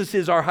 Jesus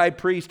is our high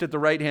priest at the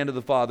right hand of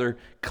the Father,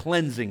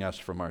 cleansing us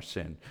from our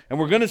sin. And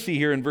we're going to see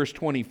here in verse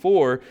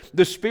 24,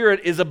 the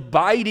Spirit is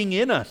abiding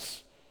in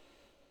us.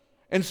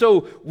 And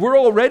so we're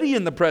already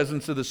in the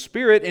presence of the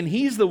Spirit, and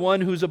He's the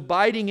one who's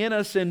abiding in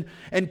us and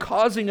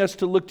causing us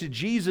to look to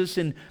Jesus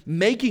and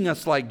making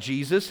us like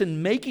Jesus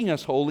and making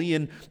us holy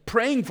and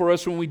praying for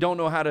us when we don't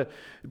know how to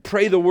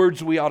pray the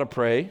words we ought to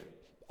pray.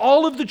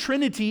 All of the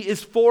Trinity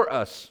is for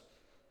us,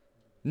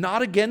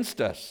 not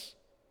against us.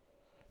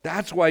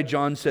 That's why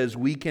John says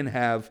we can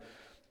have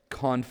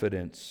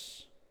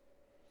confidence.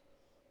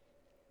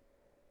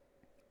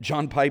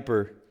 John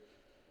Piper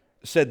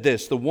said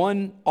this: the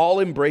one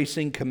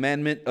all-embracing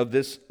commandment of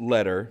this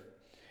letter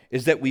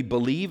is that we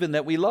believe and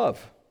that we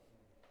love.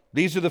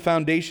 These are the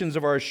foundations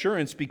of our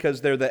assurance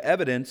because they're the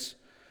evidence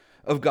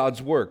of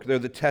God's work. They're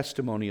the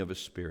testimony of His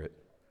Spirit.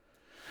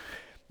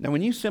 Now,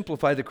 when you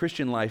simplify the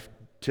Christian life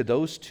to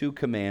those two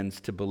commands,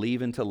 to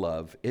believe and to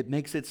love, it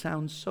makes it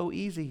sound so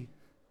easy.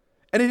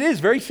 And it is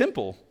very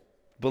simple.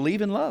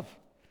 Believe and love.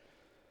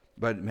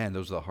 But man,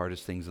 those are the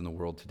hardest things in the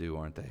world to do,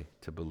 aren't they?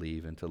 To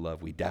believe and to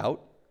love. We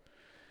doubt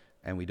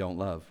and we don't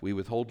love. We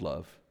withhold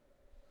love.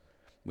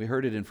 We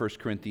heard it in 1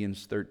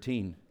 Corinthians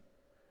 13.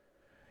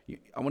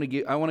 I want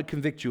to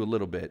convict you a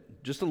little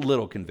bit. Just a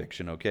little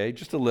conviction, okay?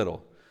 Just a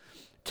little.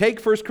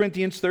 Take 1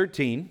 Corinthians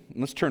 13.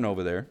 Let's turn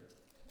over there.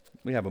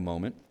 We have a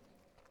moment.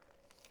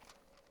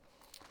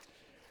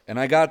 And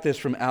I got this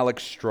from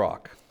Alex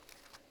Strauch.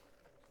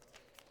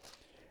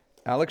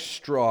 Alex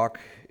Strauch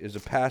is a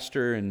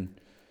pastor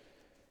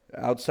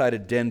outside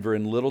of Denver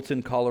in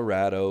Littleton,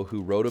 Colorado,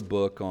 who wrote a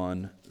book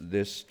on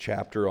this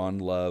chapter on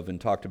love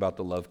and talked about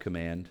the love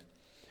command.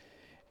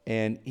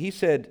 And he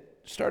said,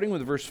 starting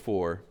with verse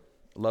 4,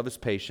 love is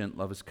patient,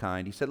 love is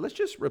kind. He said, let's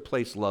just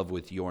replace love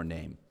with your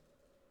name.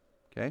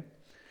 Okay?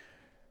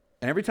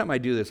 And every time I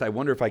do this, I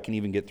wonder if I can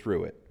even get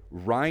through it.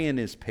 Ryan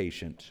is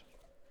patient.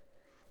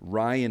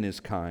 Ryan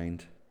is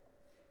kind.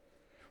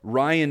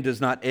 Ryan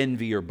does not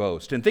envy or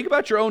boast. And think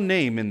about your own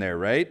name in there,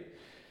 right?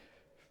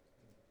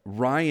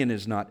 Ryan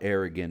is not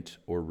arrogant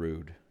or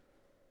rude.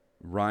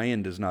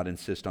 Ryan does not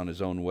insist on his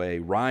own way.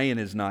 Ryan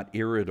is not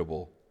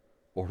irritable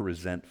or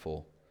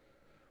resentful.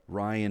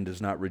 Ryan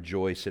does not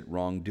rejoice at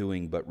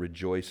wrongdoing, but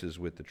rejoices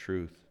with the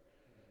truth.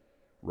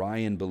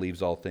 Ryan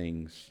believes all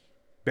things,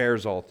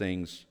 bears all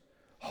things,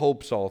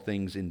 hopes all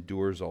things,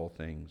 endures all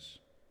things.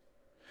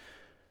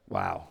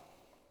 Wow.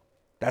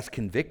 That's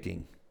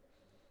convicting.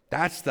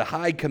 That's the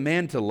high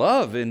command to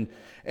love.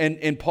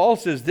 And Paul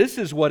says this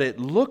is what it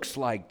looks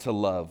like to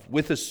love,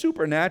 with a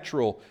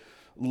supernatural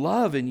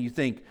love. And you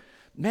think,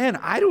 man,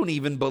 I don't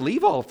even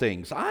believe all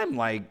things. I'm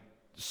like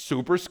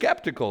super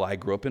skeptical. I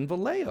grew up in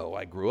Vallejo.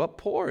 I grew up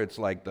poor. It's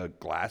like the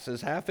glass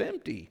is half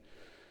empty.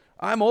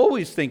 I'm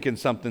always thinking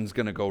something's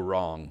going to go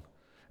wrong.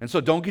 And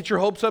so don't get your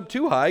hopes up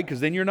too high,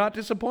 because then you're not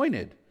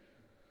disappointed.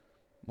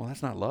 Well,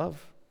 that's not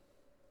love.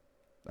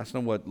 That's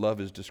not what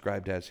love is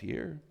described as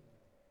here.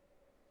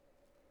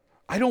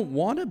 I don't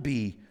want to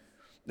be,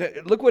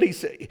 look what he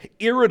said,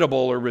 irritable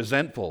or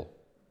resentful.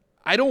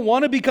 I don't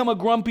want to become a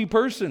grumpy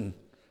person,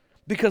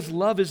 because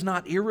love is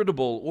not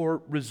irritable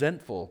or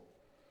resentful.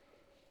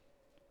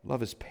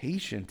 Love is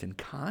patient and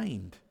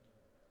kind,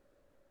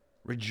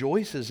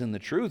 rejoices in the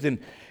truth. And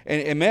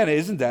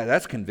man,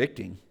 that's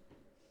convicting.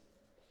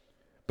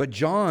 But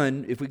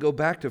John, if we go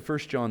back to 1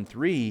 John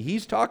 3,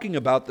 he's talking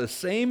about the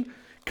same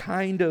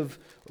kind of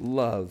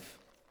love.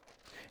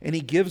 And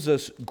he gives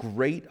us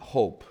great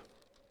hope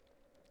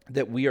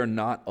that we are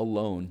not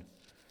alone.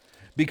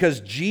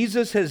 Because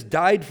Jesus has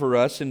died for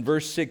us in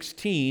verse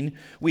 16,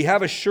 we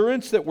have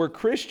assurance that we're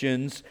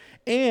Christians,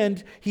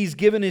 and He's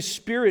given His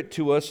Spirit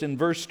to us in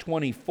verse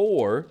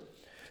 24,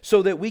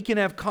 so that we can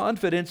have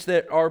confidence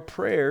that our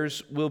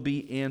prayers will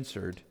be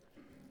answered.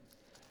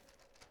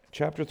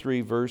 Chapter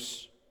 3,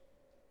 verse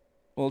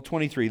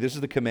 23, this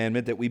is the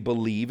commandment, that we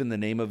believe in the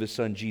name of His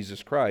Son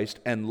Jesus Christ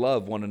and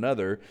love one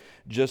another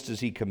just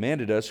as He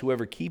commanded us.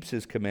 Whoever keeps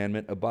His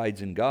commandment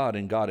abides in God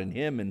and God in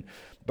him, and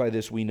by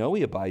this we know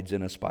He abides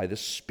in us by the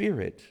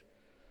Spirit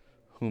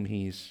whom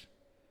He's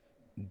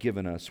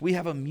given us. We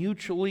have a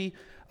mutually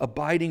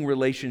abiding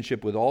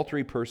relationship with all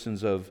three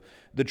persons of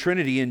the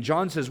Trinity, and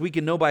John says we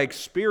can know by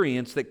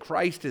experience that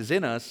Christ is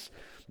in us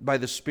by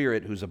the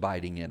Spirit who's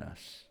abiding in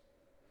us.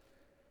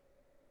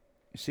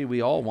 You see,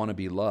 we all want to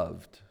be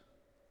loved.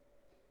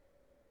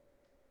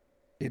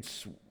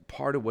 It's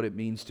part of what it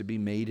means to be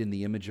made in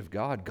the image of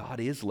God. God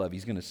is love.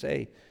 He's going to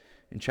say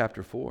in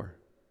chapter 4,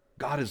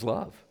 God is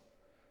love.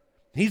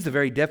 He's the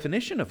very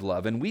definition of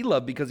love, and we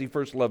love because He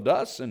first loved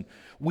us, and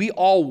we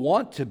all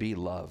want to be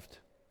loved.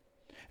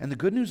 And the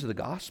good news of the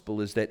gospel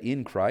is that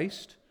in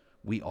Christ,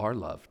 we are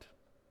loved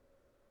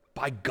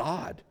by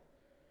God.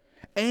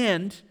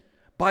 And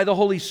by the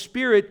Holy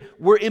Spirit,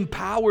 we're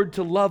empowered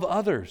to love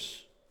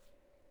others,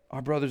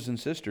 our brothers and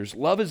sisters.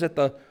 Love is at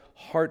the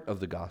heart of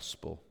the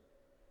gospel.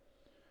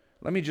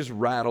 Let me just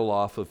rattle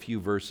off a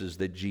few verses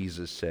that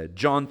Jesus said.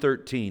 John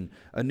 13,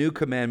 a new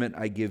commandment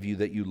I give you,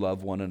 that you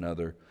love one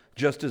another.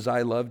 Just as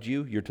I loved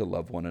you, you're to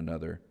love one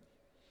another.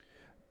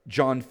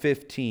 John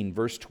 15,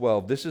 verse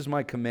 12, this is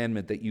my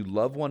commandment, that you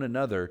love one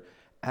another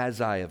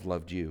as I have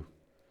loved you.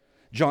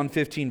 John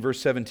 15,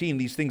 verse 17,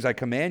 these things I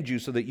command you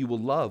so that you will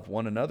love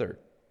one another.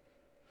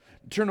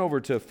 Turn over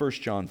to 1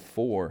 John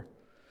 4.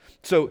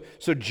 So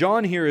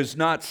John here is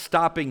not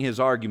stopping his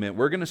argument.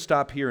 We're going to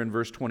stop here in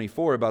verse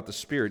 24 about the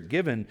Spirit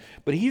given,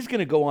 but he's going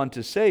to go on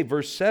to say,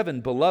 verse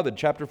 7, Beloved,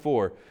 chapter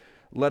 4,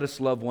 let us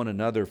love one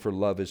another, for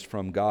love is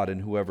from God,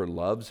 and whoever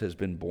loves has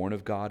been born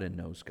of God and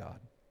knows God.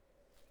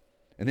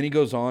 And then he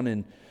goes on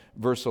in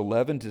verse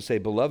 11 to say,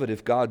 Beloved,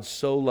 if God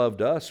so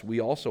loved us, we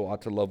also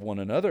ought to love one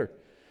another.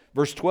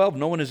 Verse 12,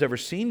 no one has ever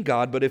seen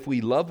God, but if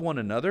we love one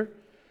another,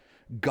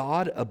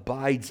 God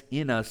abides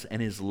in us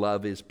and his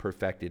love is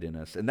perfected in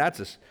us. And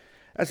that's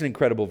an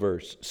incredible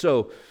verse.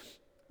 So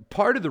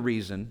part of the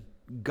reason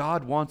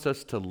God wants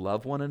us to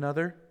love one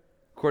another,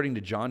 according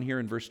to John here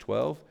in verse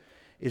 12,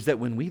 is that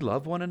when we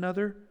love one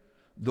another,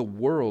 the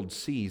world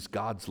sees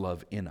God's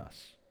love in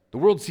us. The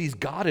world sees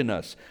God in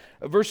us.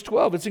 Verse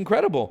 12, it's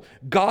incredible.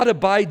 God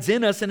abides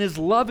in us and his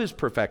love is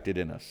perfected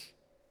in us.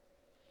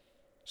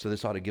 So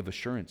this ought to give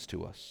assurance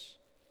to us.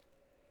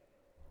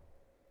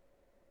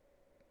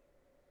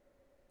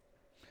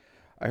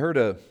 I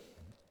heard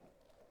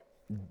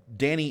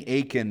Danny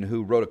Akin,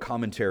 who wrote a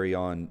commentary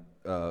on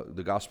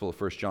the Gospel of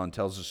 1 John,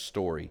 tells a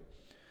story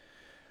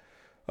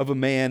of a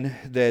man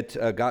that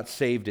got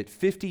saved at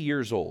 50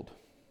 years old.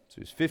 So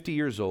he was 50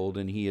 years old,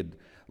 and he had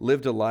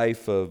lived a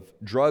life of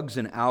drugs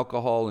and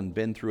alcohol and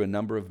been through a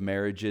number of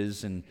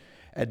marriages, and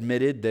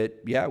admitted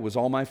that, yeah, it was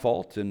all my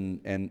fault,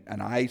 and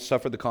I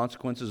suffered the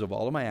consequences of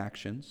all of my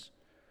actions.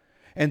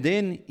 And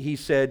then he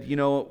said,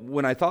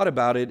 when I thought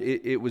about it,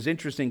 it was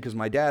interesting because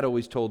my dad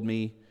always told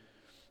me,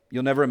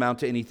 you'll never amount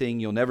to anything,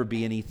 you'll never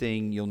be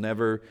anything, you're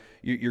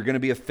going to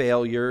be a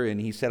failure.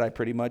 And he said, I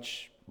pretty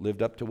much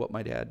lived up to what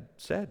my dad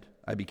said.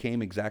 I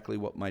became exactly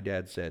what my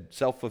dad said.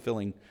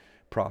 Self-fulfilling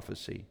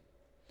prophecy.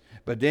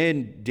 But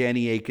then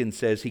Danny Akin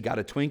says he got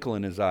a twinkle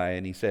in his eye,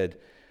 and he said,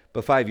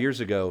 but 5 years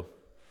ago,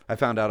 I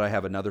found out I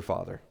have another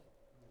father.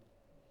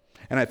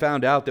 And I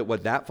found out that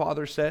what that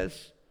father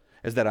says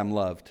is that I'm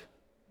loved.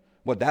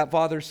 What that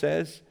father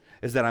says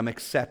is that I'm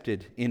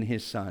accepted in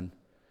his son.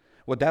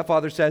 What that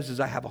father says is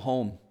I have a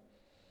home.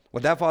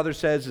 What that father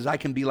says is I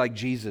can be like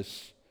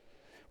Jesus.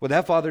 What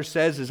that father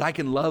says is I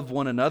can love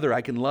one another.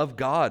 I can love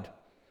God.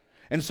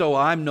 And so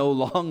I'm no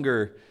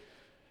longer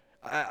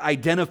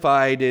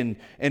identified in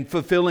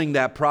fulfilling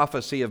that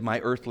prophecy of my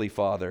earthly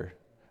father.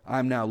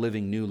 I'm now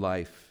living new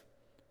life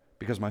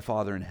because my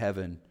Father in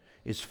heaven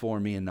is for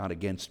me and not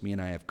against me,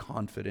 and I have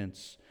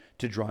confidence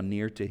to draw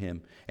near to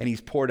him. And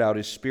he's poured out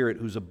his Spirit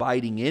who's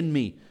abiding in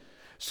me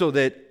so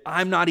that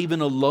I'm not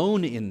even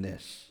alone in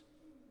this.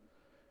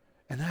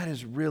 And that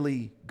is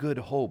really good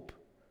hope,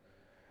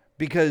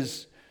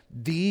 because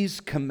these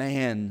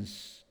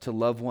commands to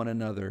love one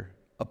another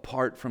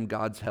apart from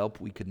God's help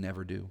we could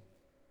never do.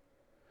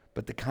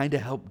 But the kind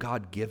of help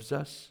God gives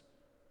us,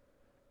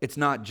 it's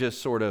not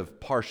just sort of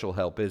partial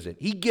help, is it?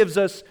 He gives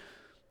us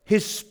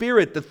his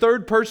Spirit, the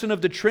third person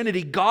of the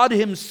Trinity, God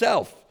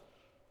himself.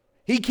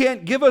 He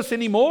can't give us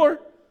any more.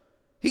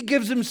 He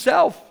gives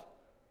himself.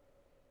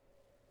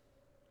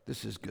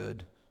 This is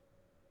good.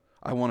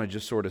 I want to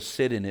just sort of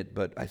sit in it,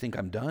 but I think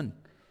I'm done.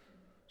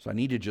 So I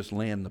need to just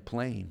land the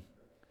plane.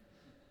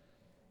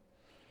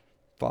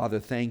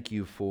 Father, thank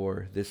you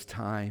for this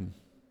time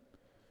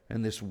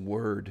and this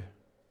word,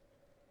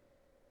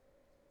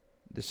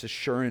 this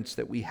assurance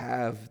that we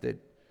have that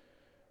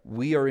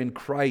we are in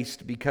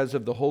Christ because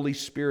of the Holy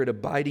Spirit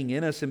abiding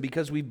in us and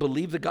because we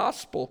believe the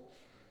gospel.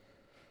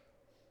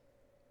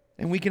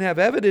 And we can have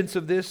evidence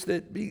of this,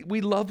 that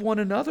we love one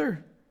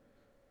another.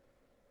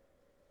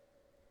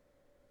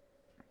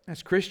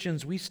 As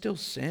Christians, we still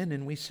sin,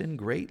 and we sin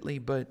greatly,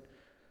 but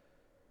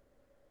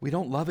we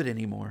don't love it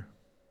anymore.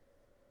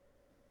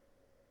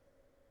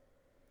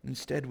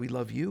 Instead, we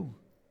love you.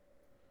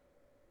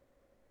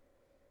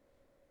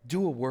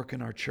 Do a work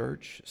in our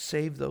church.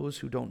 Save those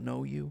who don't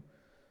know you.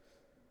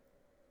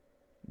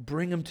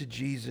 Bring them to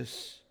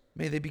Jesus.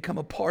 May they become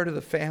a part of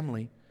the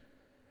family.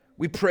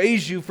 We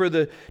praise you for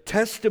the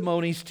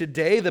testimonies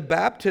today, the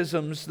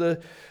baptisms,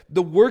 the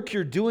work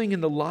you're doing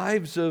in the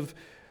lives of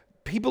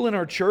people in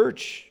our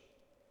church.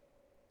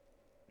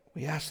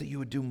 We ask that you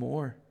would do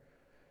more,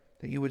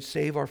 that you would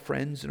save our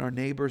friends and our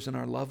neighbors and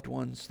our loved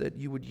ones, that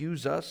you would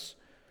use us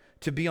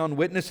to be on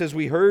witness, as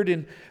we heard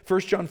in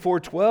 1 John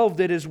 4:12,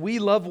 that as we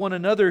love one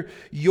another,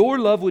 your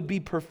love would be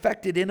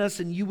perfected in us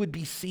and you would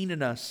be seen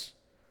in us.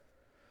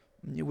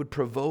 And you would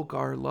provoke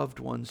our loved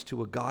ones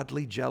to a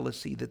godly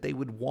jealousy, that they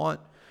would want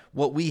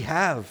what we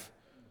have.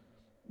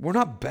 We're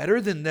not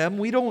better than them.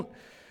 We don't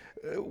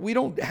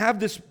have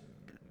this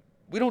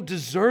We don't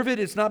deserve it.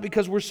 It's not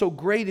because we're so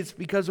great. It's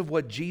because of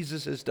what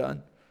Jesus has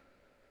done.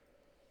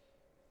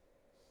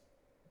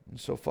 And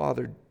so,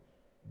 Father,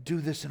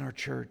 do this in our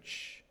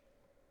church.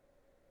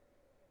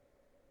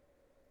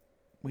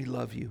 We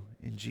love you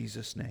in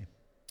Jesus' name.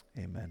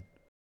 Amen.